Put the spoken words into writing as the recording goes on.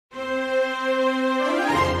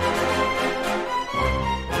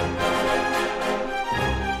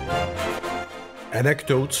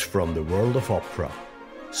Anecdotes from the world of opera.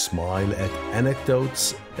 Smile at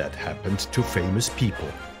anecdotes that happened to famous people.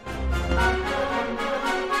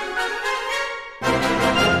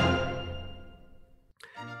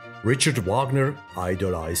 Richard Wagner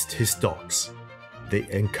idolized his dogs. They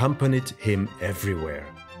accompanied him everywhere.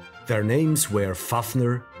 Their names were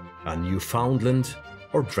Fafner, a Newfoundland,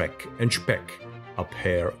 or Dreck and Speck, a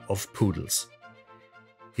pair of poodles.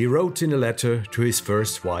 He wrote in a letter to his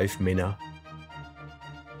first wife, Minna,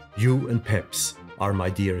 "You and Peps are my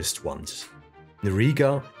dearest ones." In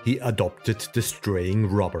Riga, he adopted the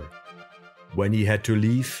straying robber. When he had to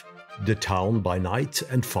leave the town by night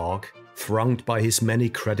and fog, thronged by his many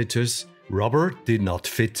creditors, Robber did not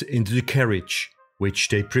fit into the carriage, which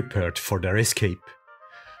they prepared for their escape.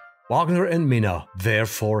 Wagner and Minna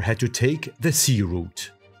therefore had to take the sea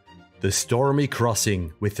route. The stormy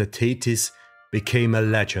crossing with the Thetis became a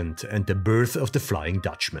legend and the birth of the Flying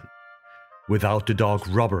Dutchman. Without the dog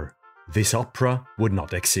Robber, this opera would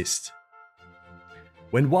not exist.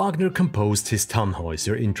 When Wagner composed his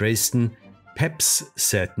Tannhäuser in Dresden, Peps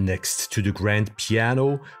sat next to the grand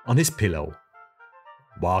piano on his pillow.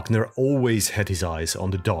 Wagner always had his eyes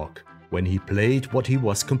on the dog when he played what he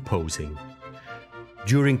was composing.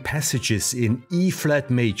 During passages in E-flat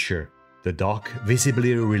major, the dog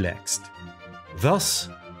visibly relaxed. Thus,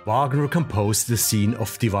 Wagner composed the scene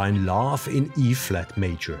of divine love in E-flat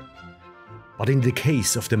major. But in the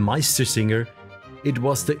case of the Meistersinger, it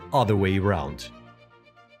was the other way round.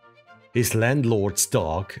 His landlord's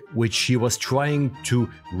dog, which he was trying to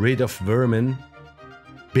rid of vermin,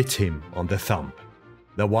 bit him on the thumb.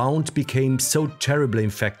 The wound became so terribly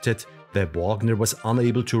infected that Wagner was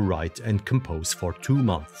unable to write and compose for 2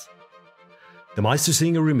 months. The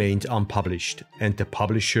Meistersinger remained unpublished and the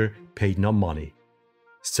publisher paid no money.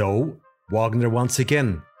 So Wagner once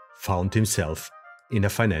again found himself in a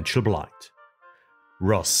financial blind.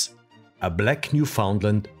 Ross, a black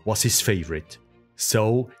Newfoundland, was his favorite,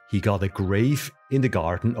 so he got a grave in the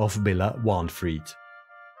garden of Villa Wanfried,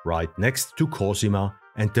 right next to Cosima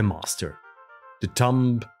and the Master. The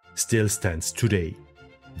tomb still stands today.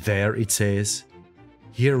 There it says,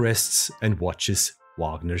 "Here rests and watches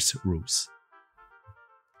Wagner's ruse."